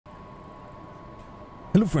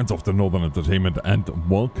Hello friends of the Northern Entertainment and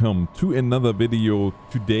welcome to another video.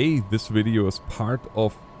 Today this video is part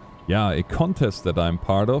of a contest that I'm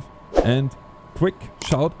part of, and quick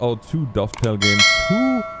shout out to Dovetail Games,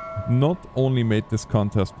 who not only made this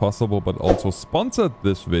contest possible but also sponsored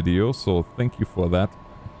this video, so thank you for that,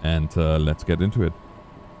 and let's get into it.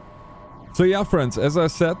 So yeah friends, as I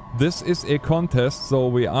said, this is a contest, so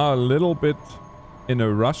we are a little bit in a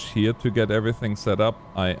rush here to get everything set up.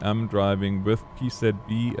 I am driving with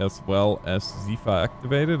PZB as well as Zifa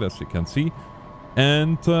activated, as you can see.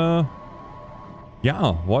 And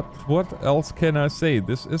yeah, what else can I say?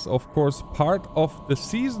 This is of course part of the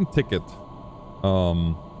season ticket.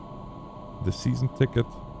 The season ticket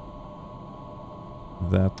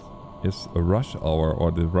that is a rush hour,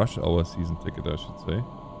 or the rush hour season ticket I should say.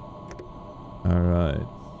 Alright,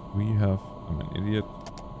 we have, I'm an idiot.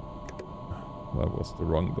 That was the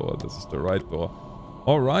wrong door. This is the right door.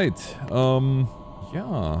 All right.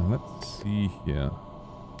 Yeah, let's see here.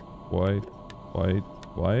 White, white,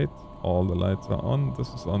 white. All the lights are on. This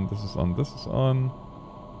is on. This is on. This is on.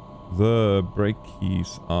 The brake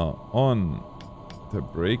keys are on. The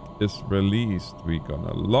brake is released. We're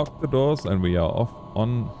gonna lock the doors and we are off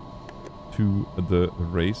on to the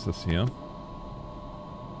races here.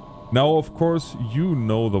 Now, of course, you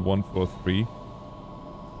know the 143.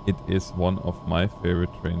 It is one of my favorite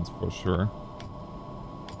trains for sure.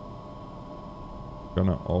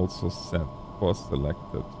 Gonna also set for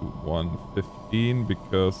selector to 115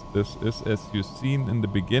 because this is, as you've seen in the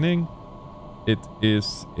beginning, it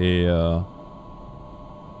is a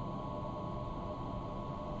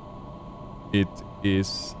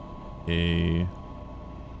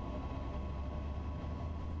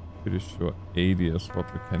pretty sure 80 is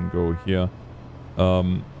what we can go here.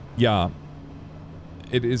 Yeah.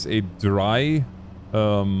 It is a dry,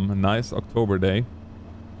 nice October day,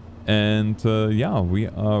 and yeah, we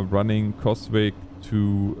are running Coswig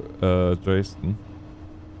to Dresden.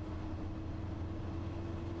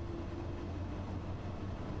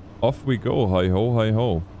 Off we go, hi ho, hi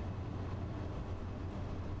ho.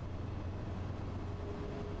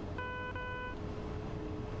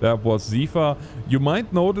 That was Zifa. You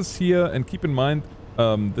might notice here, and keep in mind,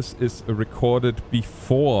 this is recorded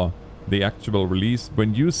before the actual release.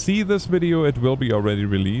 When you see this video, it will be already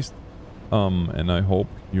released, and I hope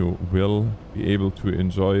you will be able to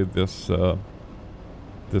enjoy this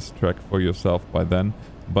this track for yourself by then.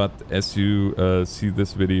 But as you see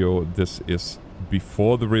this video, this is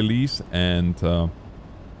before the release, and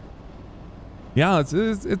yeah,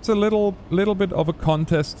 it's a little bit of a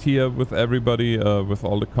contest here with everybody, with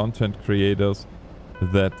all the content creators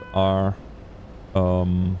that are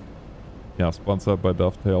yeah, sponsored by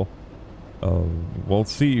Dovetail. We'll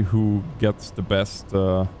see who gets the best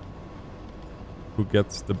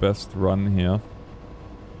run here.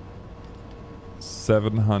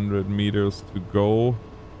 700 meters to go.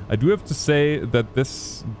 I do have to say that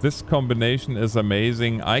this combination is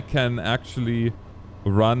amazing. I can actually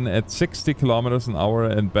run at 60 kilometers an hour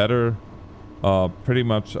and better, pretty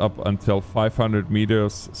much up until 500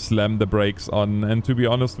 meters, slam the brakes on, and to be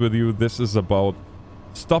honest with you, this is about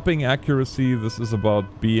stopping accuracy. This is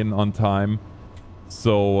about being on time.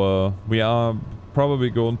 So we are probably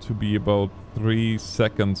going to be about 3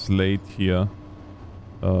 seconds late here,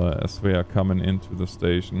 as we are coming into the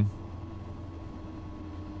station.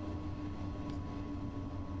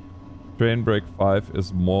 Train brake 5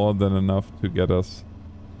 is more than enough to get us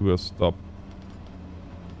to a stop.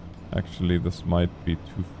 Actually, this might be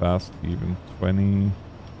too fast even. 20.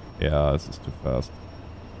 Yeah, this is too fast.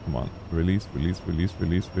 Come on, release, release, release,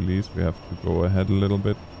 release, release. We have to go ahead a little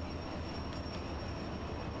bit.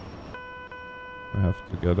 We have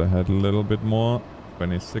to get ahead a little bit more.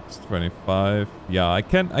 26, 25. Yeah, I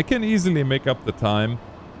can easily make up the time.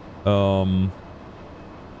 17,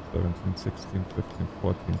 16, 15,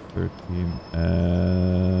 14, 13,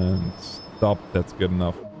 and stop. That's good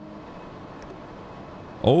enough.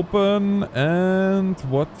 Open, and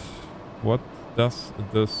what does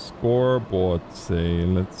the scoreboard say?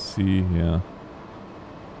 Let's see here.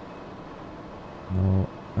 No,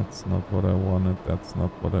 that's not what I wanted. That's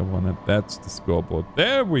not what I wanted. That's the scoreboard.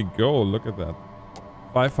 There we go. Look at that.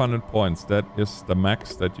 500 points. That is the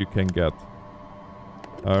max that you can get.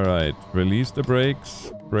 Alright. Release the brakes.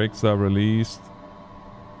 Brakes are released.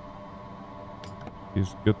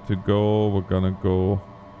 He's good to go. We're gonna go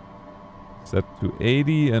set to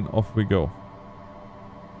 80 and off we go.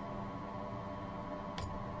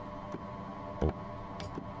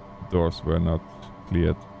 Doors were not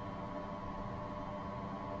cleared.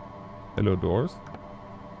 Hello, doors.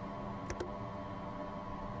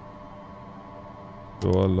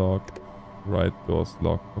 Door lock. Right door's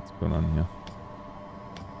locked. What's going on here?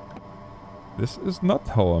 This is not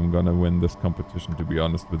how I'm gonna win this competition, to be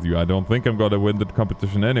honest with you. I don't think I'm gonna win the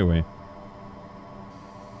competition anyway.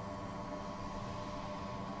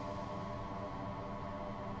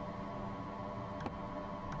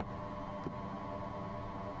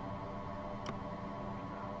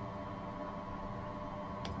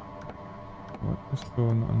 What is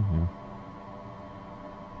going on here?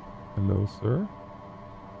 Hello, sir?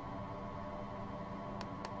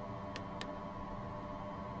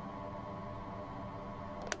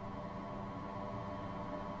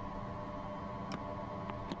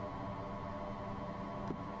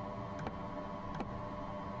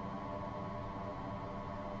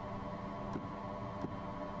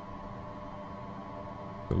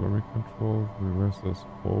 Auxiliary control, reverse us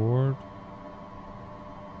forward.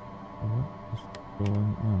 What is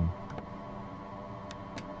going on?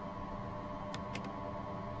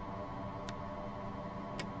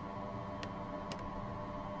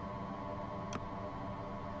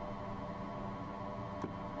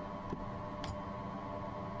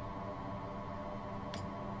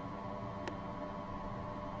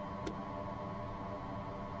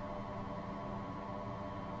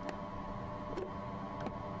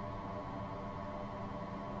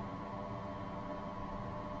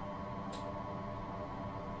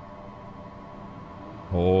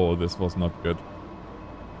 Oh, this was not good.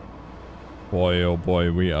 Boy, oh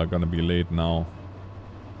boy, we are gonna be late now.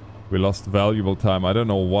 We lost valuable time. I don't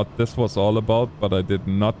know what this was all about, but I did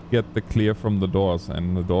not get the clear from the doors,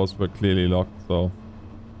 and the doors were clearly locked, so...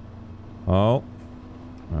 Oh,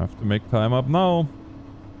 I have to make time up now.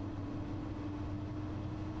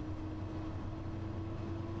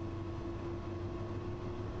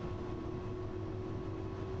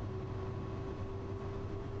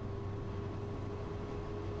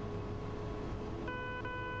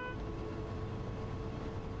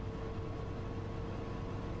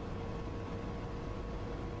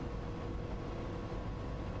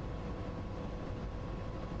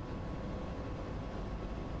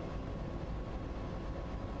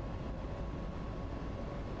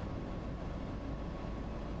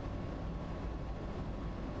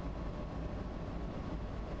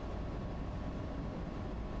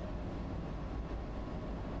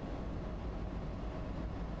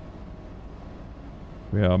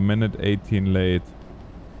 We are a minute 18 late.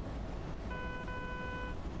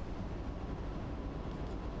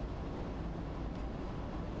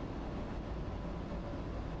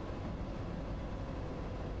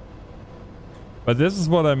 But this is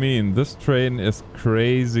what I mean. This train is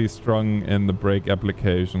crazy strong in the brake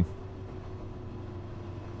application.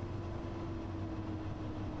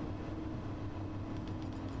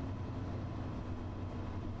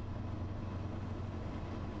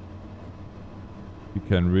 You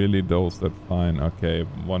can really dose that fine. Okay,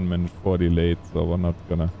 1 minute 40 late, so we're not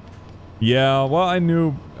gonna... Yeah, well, I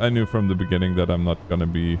knew from the beginning that I'm not gonna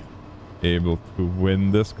be able to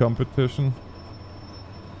win this competition.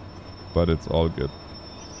 But it's all good.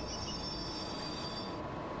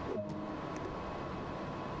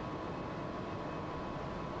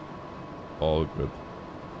 All good.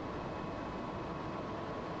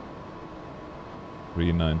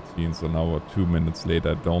 3:19, so now we're 2 minutes late.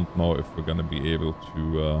 I don't know if we're gonna be able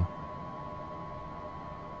to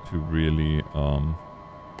really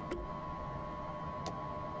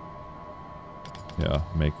yeah,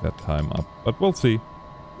 make that time up, but we'll see.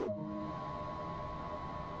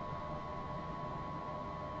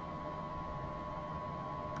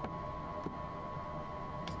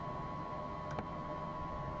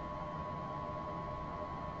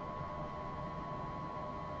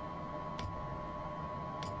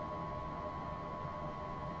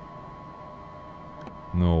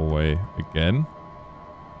 No way. Again?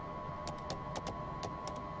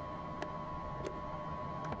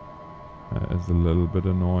 That is a little bit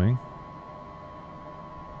annoying.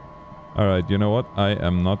 Alright, you know what? I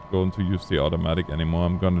am not going to use the automatic anymore.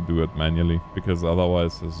 I'm gonna do it manually, because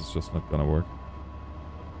otherwise this is just not gonna work.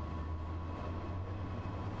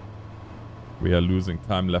 We are losing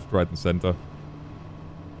time left, right and center.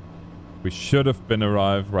 We should have been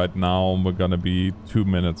arrived right now. We're gonna be 2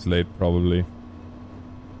 minutes late probably.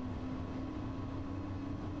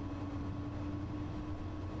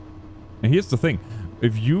 And here's the thing,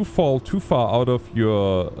 if you fall too far out of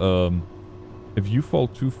your,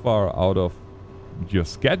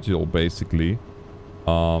 schedule, basically,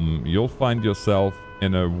 you'll find yourself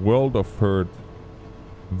in a world of hurt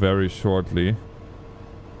very shortly.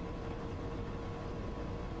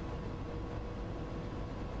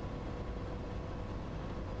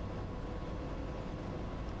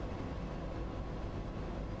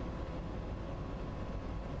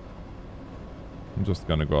 I'm just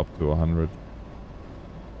gonna go up to 100.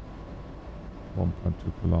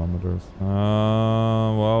 1.2 kilometers.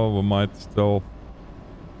 Well, we might still...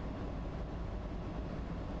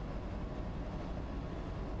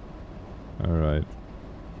 Alright.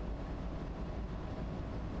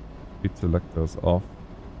 Speed selector is off.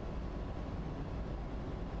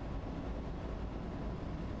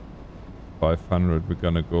 $500, we're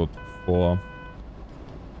gonna go to 4.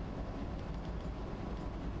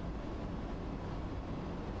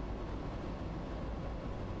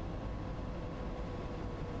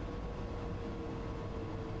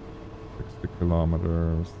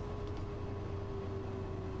 Kilometers.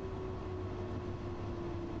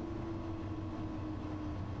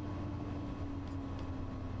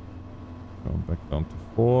 Going back down to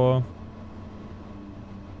 4.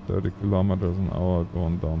 30 kilometers an hour,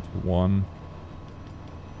 going down to 1.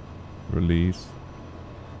 Release.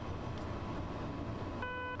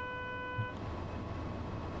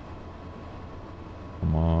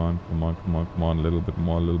 Come on, come on, come on, come on. A little bit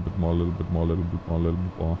more, a little bit more, a little bit more, a little bit more, a little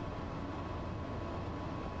bit more.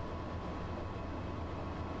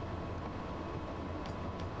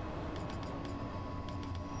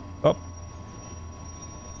 Up.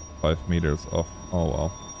 5 meters off. Oh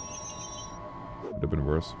well. Could have been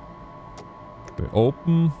worse. We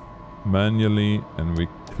open manually and we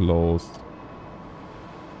close.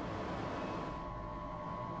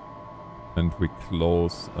 And we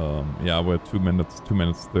close. Yeah, we're 2 minutes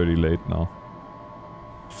 30 late now.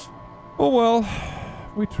 Oh well.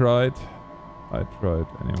 We tried. I tried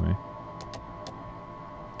anyway.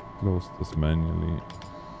 Close this manually.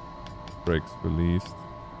 Brakes released.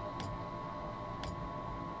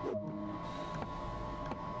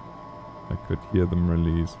 I could hear them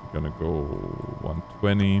release. We're gonna go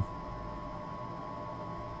 120.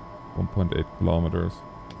 1.8 kilometers.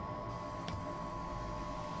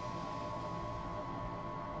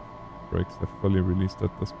 Brakes are fully released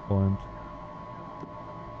at this point.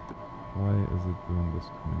 Why is it doing this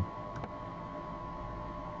to me?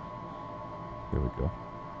 Here we go.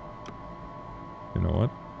 You know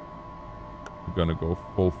what? We're gonna go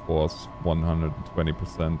full force,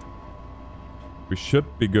 120%. We should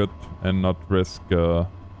be good and not risk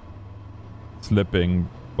slipping,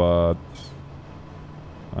 but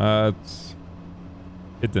it's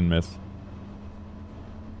hit and miss.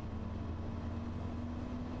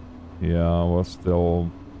 Yeah, we're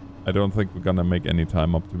still... I don't think we're gonna make any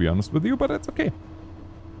time up, to be honest with you, but it's okay.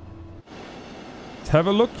 Let's have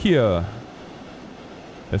a look here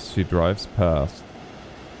as she drives past.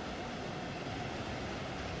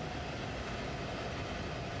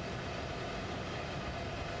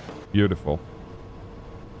 Beautiful.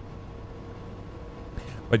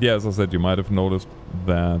 But yeah, as I said, you might have noticed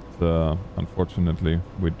that unfortunately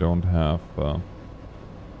we don't have the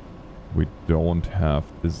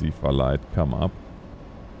Zifa light come up.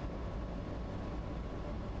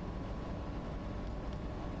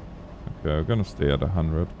 Okay, we're gonna stay at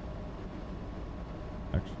 100.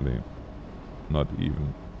 Actually, not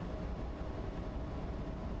even.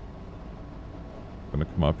 Gonna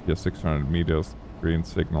come up here 600 meters. Green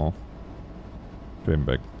signal. Came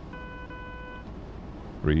back.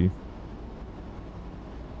 3.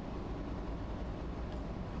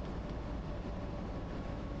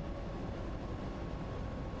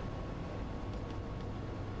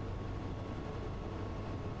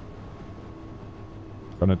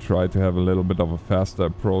 Gonna try to have a little bit of a faster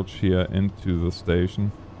approach here into the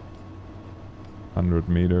station. 100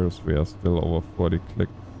 meters. We are still over 40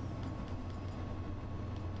 clicks.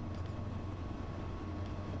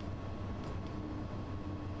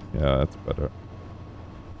 Yeah, that's better.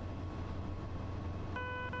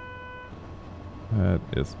 That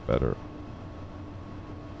is better.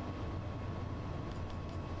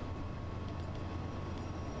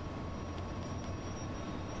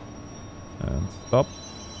 And stop.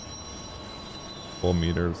 4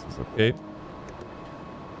 meters is okay.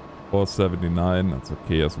 479, that's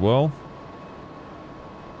okay as well.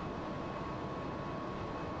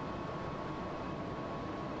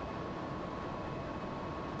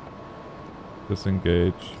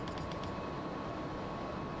 Disengage.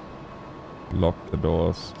 Lock the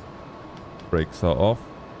doors. Brakes are off.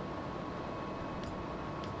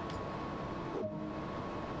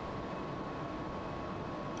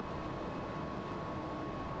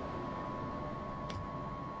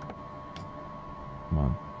 Come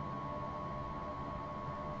on.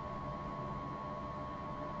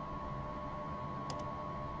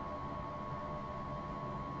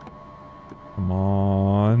 Come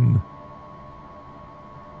on.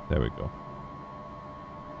 There we go.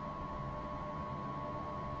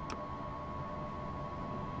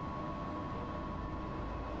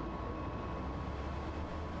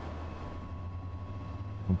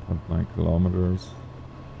 1.9 kilometers.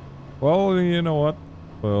 Well, you know what?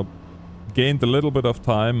 Well, gained a little bit of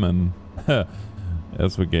time, and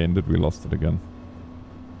as we gained it, we lost it again.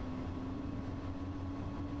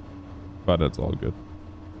 But it's all good.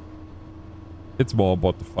 It's more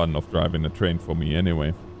about the fun of driving a train for me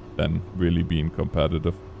anyway, than really being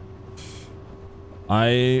competitive.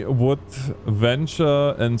 I would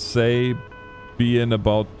venture and say being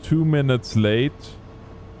about 2 minutes late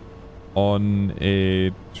on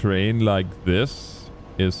a train like this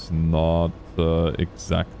is not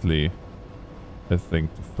exactly a thing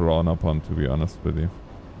to frown upon, to be honest with you.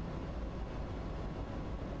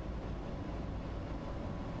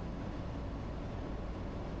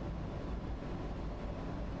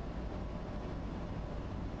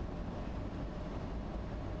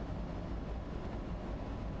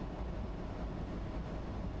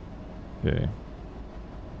 Okay.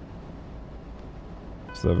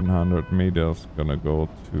 700 meters, gonna go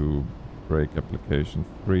to brake application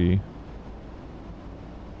 3.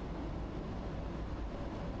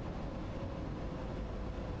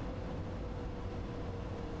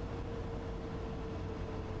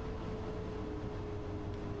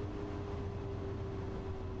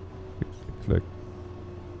 Click.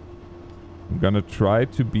 I'm gonna try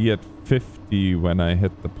to be at 50 when I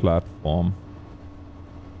hit the platform.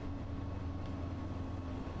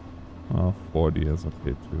 40 is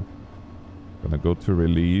okay too. Gonna go to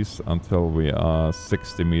release until we are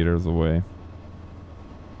 60 meters away.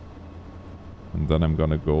 And then I'm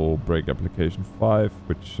gonna go brake application 5,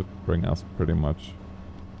 which should bring us pretty much.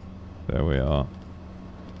 There we are.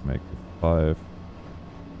 Make it 5.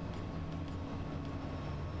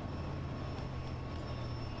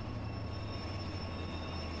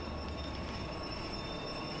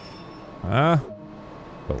 Ah,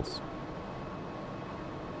 close.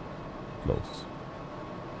 Close.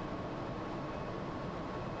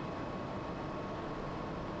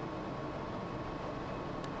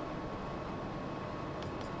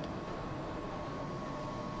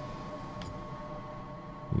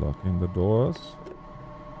 Locking the doors.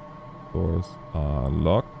 Doors are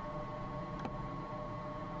locked.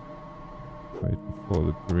 Waiting for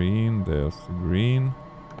the green. There's the green.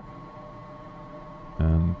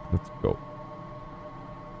 And let's go.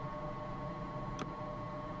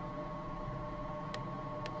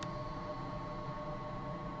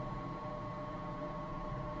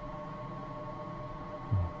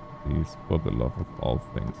 Please, for the love of all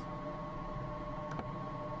things.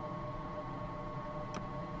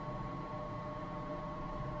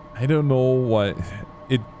 I don't know why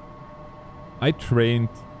I trained,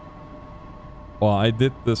 or I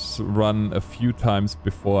did this run a few times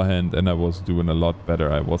beforehand, and I was doing a lot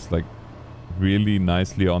better. I was like really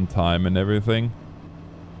nicely on time and everything.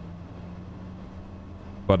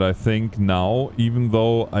 But I think now, even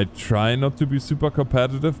though I try not to be super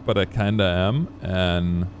competitive, but I kinda am,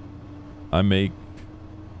 and I make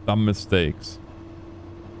dumb mistakes.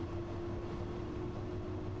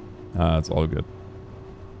 It's all good.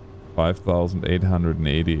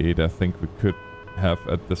 5,888. I think we could have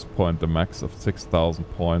at this point a max of 6,000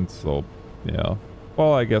 points. So, yeah.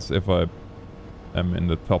 Well, I guess if I am in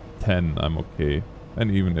the top 10, I'm okay.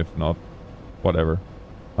 And even if not, whatever.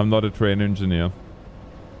 I'm not a train engineer.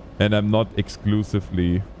 And I'm not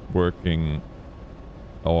exclusively working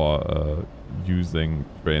or using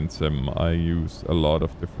train sim. I use a lot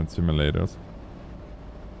of different simulators,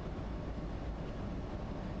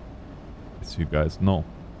 as you guys know.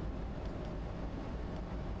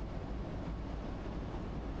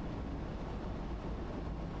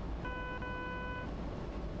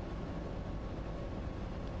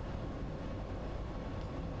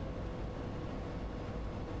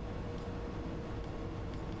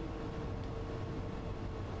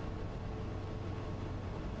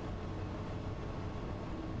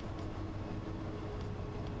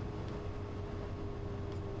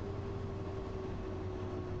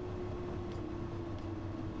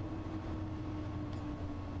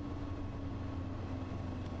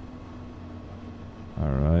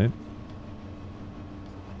 Alright.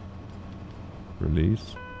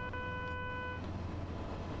 Release.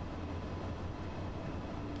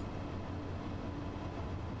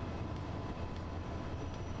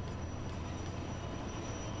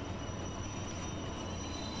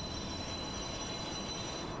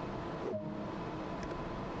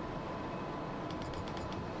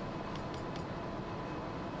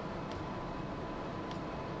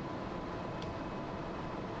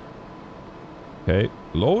 Okay,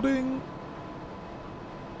 loading.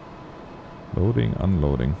 Loading,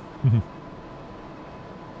 unloading.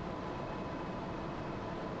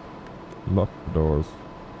 Lock the doors.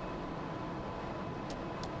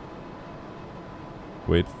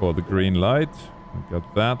 Wait for the green light. I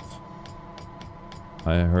got that.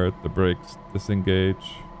 I heard the brakes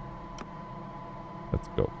disengage. Let's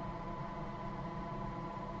go.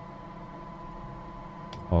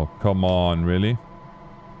 Oh, come on, really?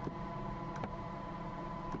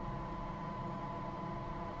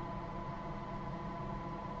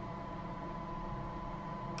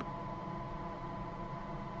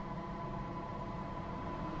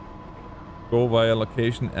 Go via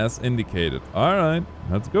location as indicated. Alright,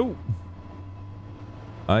 let's go.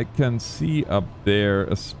 I can see up there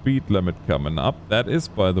a speed limit coming up. That is,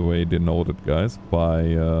 by the way, denoted, guys, by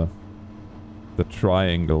the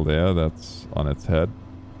triangle there that's on its head.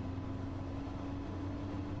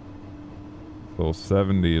 So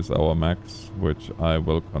 70 is our max, which I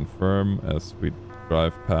will confirm as we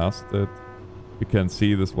drive past it. You can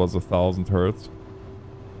see this was 1000 Hertz.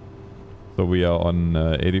 So we are on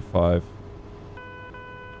 85.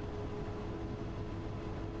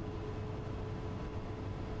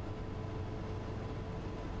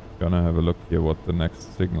 Gonna have a look here what the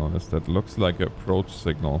next signal is. That looks like an approach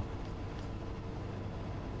signal.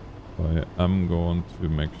 So I am going to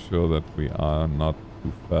make sure that we are not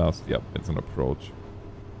too fast. Yep, it's an approach.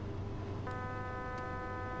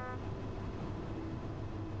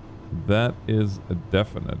 That is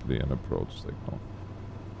definitely an approach signal.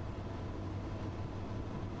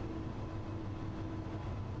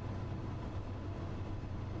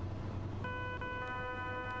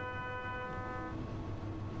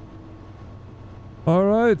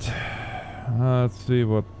 Alright, let's see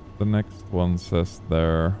what the next one says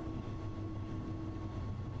there.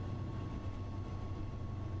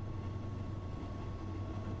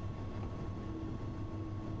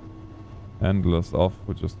 Handlers off,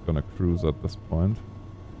 we're just gonna cruise at this point.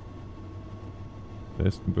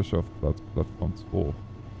 Dresden Bischofplatz, Platform 2.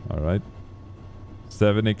 Alright.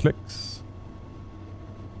 70 clicks.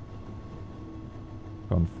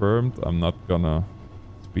 Confirmed. I'm not gonna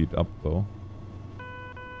speed up though.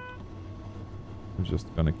 We're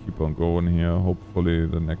just gonna keep on going here. Hopefully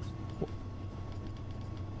the next...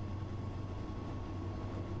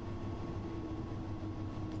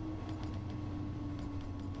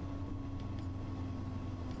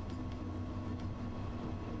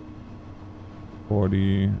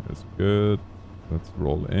 is good. Let's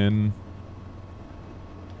roll in.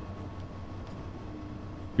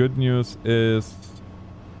 Good news is...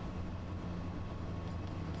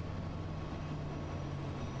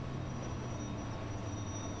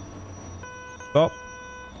 Stop.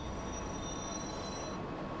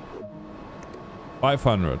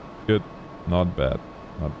 500. Good. Not bad.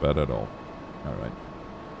 Not bad at all. Alright.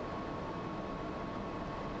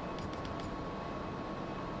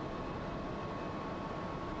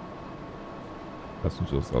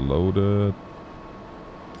 Passengers are loaded.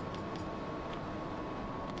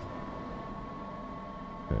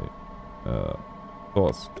 Okay.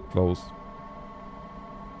 Doors closed.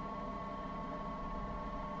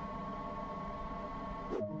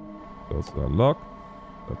 Doors are locked.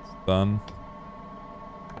 That's done.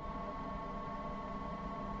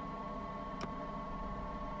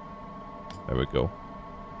 There we go.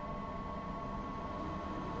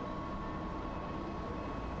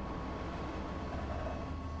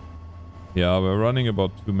 Yeah, we're running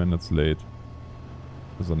about 2 minutes late.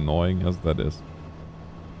 As annoying as that is.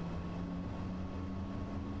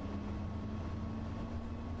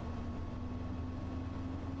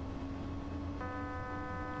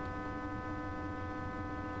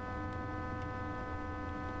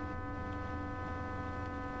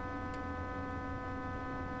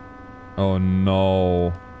 Oh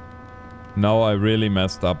no. Now I really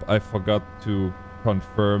messed up. I forgot to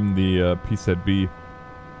confirm the PZB.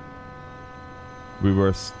 We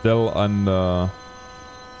were still under...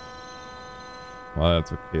 Well,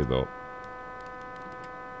 that's okay though.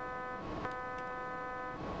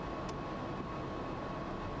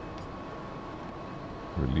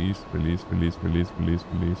 Release, release, release, release, release,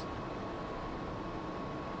 release.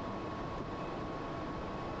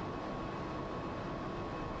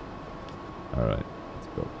 Alright, let's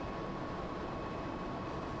go.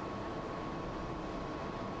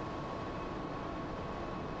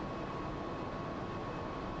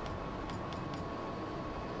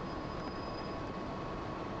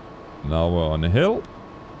 Now we're on a hill,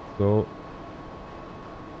 so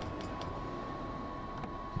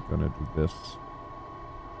I'm gonna do this.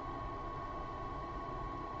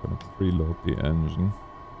 Gonna preload the engine.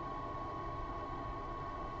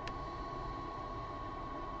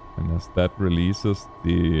 And as that releases,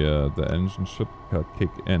 the engine should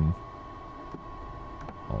kick in.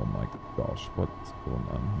 Oh my gosh, what's going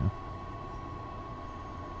on here?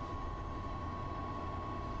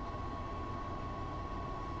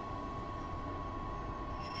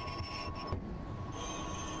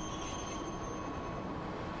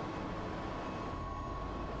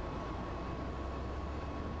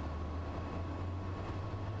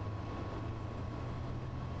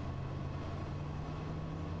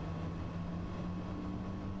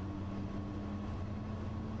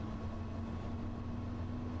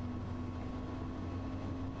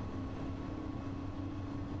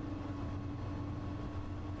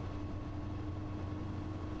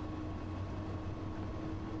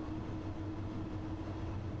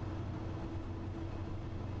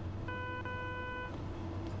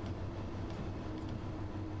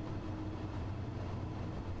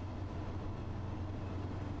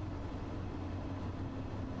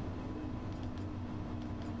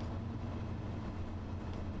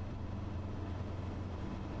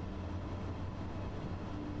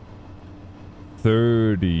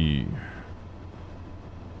 30.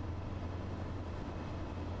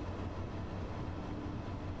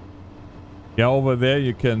 Yeah, over there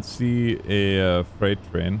you can see a freight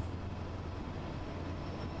train.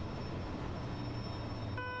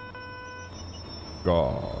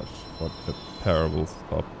 Gosh, what a terrible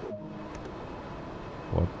stop.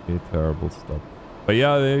 What a terrible stop. But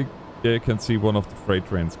yeah, there you can see one of the freight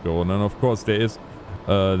trains go. And then of course there is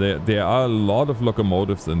there are a lot of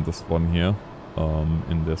locomotives in this one here.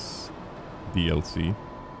 In this DLC.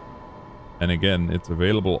 And again, it's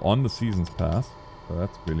available on the Seasons Pass. So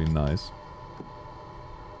that's really nice.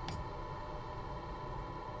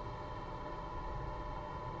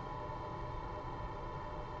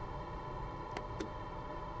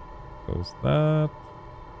 Close that.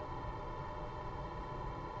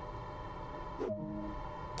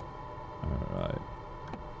 Alright.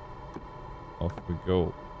 Off we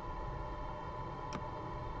go.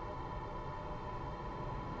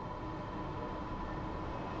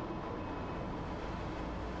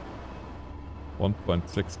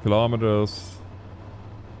 .6 kilometers.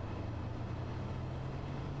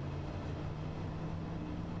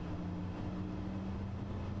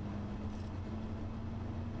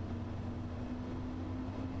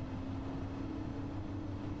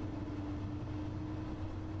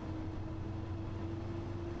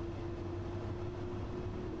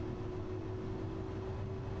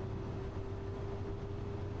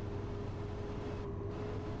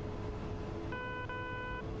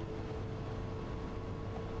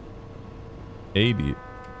 $80.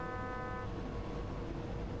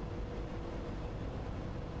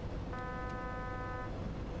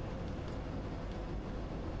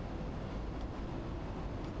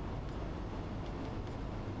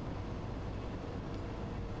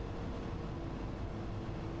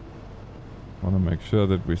 Want to make sure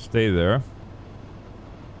that we stay there.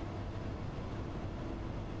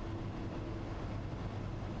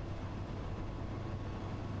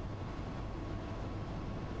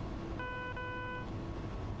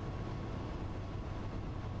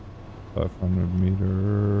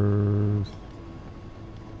 Meters.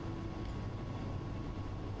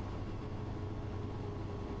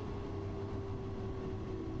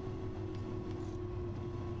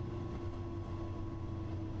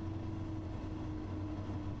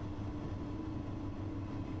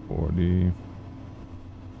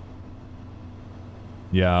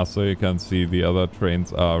 Yeah, so you can see the other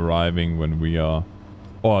trains are arriving when we are,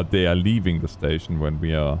 or they are leaving the station when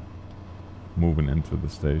we are moving into the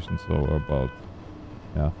station. So about,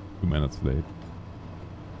 yeah, 2 minutes late.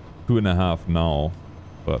 2.5 now,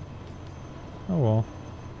 but oh well.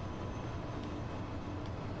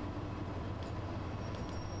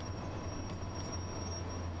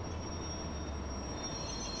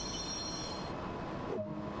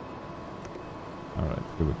 All right,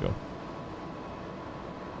 here we go.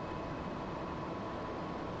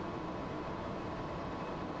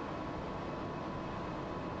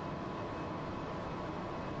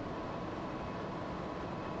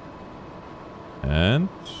 And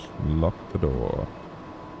lock the door.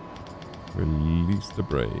 Release the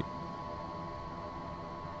brake.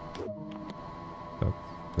 That's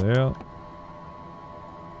there. Oh,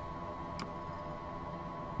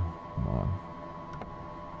 come on.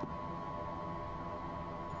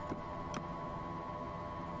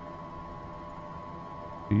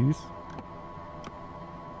 Please.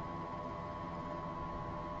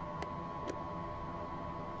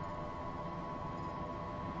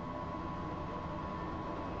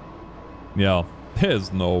 Yeah,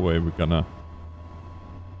 there's no way we're gonna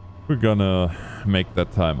make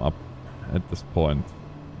that time up at this point.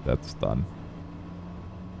 That's done.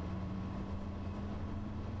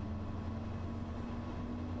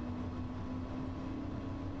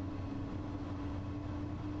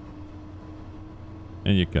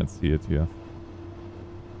 And you can see it here.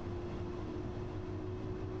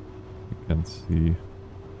 You can see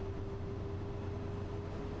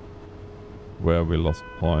where we lost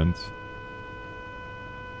points.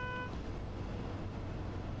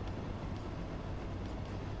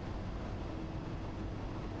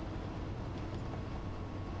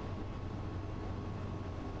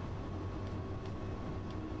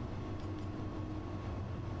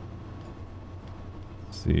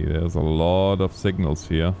 See, there's a lot of signals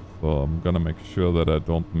here, so I'm gonna make sure that I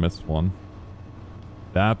don't miss one.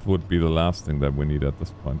 That would be the last thing that we need at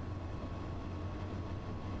this point.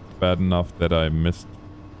 Bad enough that I missed,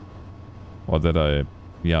 or that I,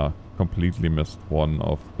 yeah, completely missed one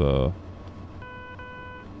of the,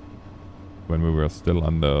 when we were still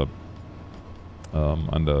under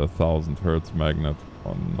 1000 Hertz magnet.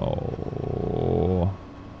 Oh no.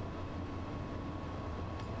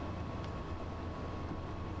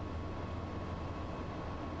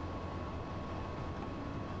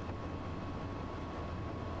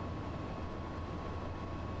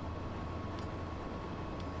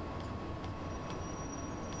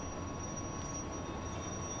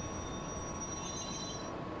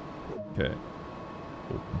 Okay.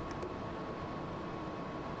 Open.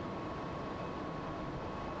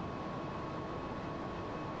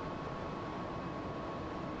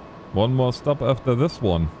 One more stop after this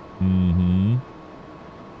one. Mm-hmm.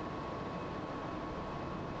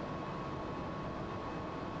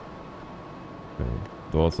 Okay.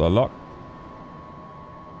 Doors are locked.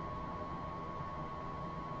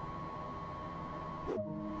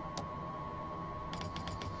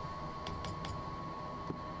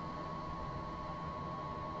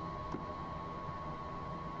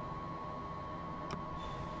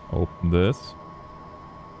 Open this.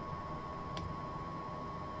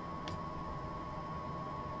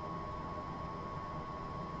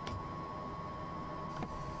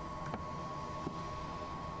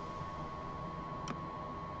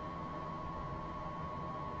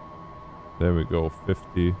 There we go,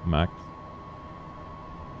 50 max.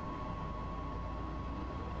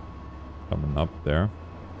 Coming up there.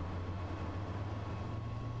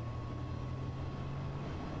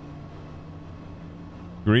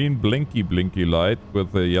 Green blinky light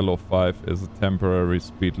with a yellow 5 is a temporary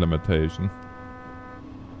speed limitation.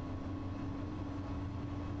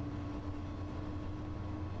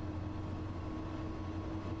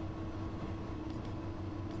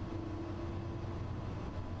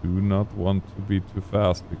 Do not want to be too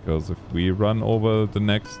fast, because if we run over the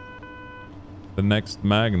next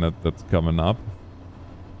magnet that's coming up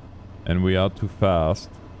and we are too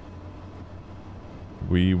fast,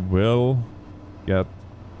 we will get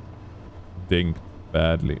dinged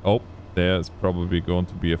badly. Oh, there's probably going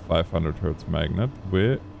to be a 500 hertz magnet,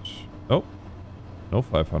 which... Oh, no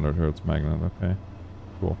 500 hertz magnet. Okay,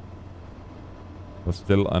 cool. We're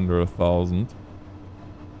still under 1,000.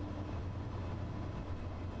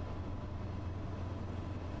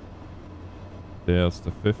 There's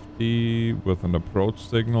the 50 with an approach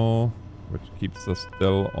signal, which keeps us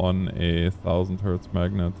still on a 1,000 hertz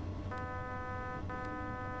magnet.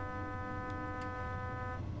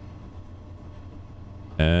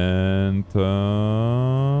 And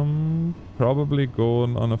probably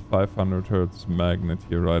going on a 500 hertz magnet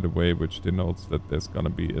here right away, which denotes that there's gonna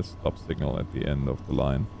be a stop signal at the end of the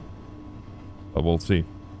line. But we'll see.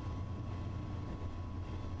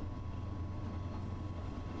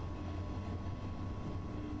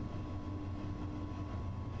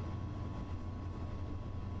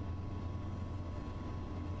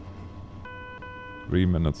 Three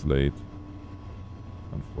minutes late,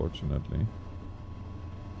 unfortunately.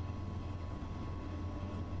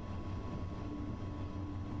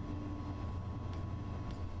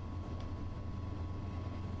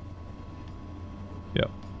 Yep.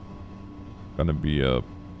 Gonna be a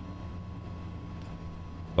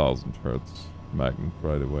 1,000 hertz magnet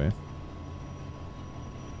right away.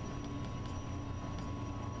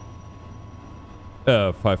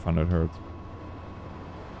 Uh, 500 hertz.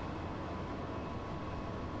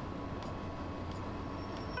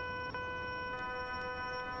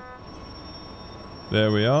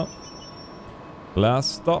 There we are.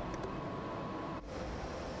 Last stop.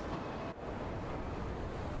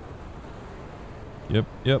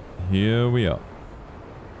 Yep, here we are.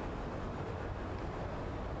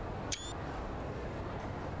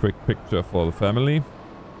 Quick picture for the family.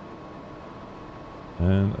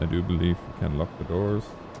 And I do believe we can lock the doors.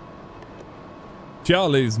 Ciao,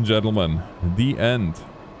 ladies and gentlemen. The end.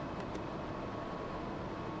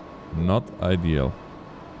 Not ideal.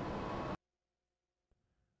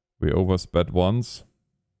 We oversped once.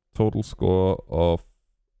 Total score of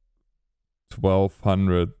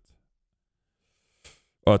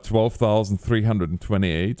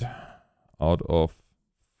 12,328 out of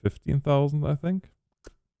 15,000, I think.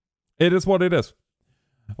 It is what it is.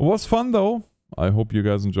 It was fun though. I hope you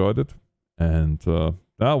guys enjoyed it. And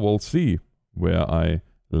yeah, we'll see where I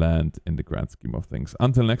land in the grand scheme of things.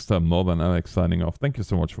 Until next time, Northern Alex signing off. Thank you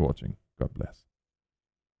so much for watching. God bless.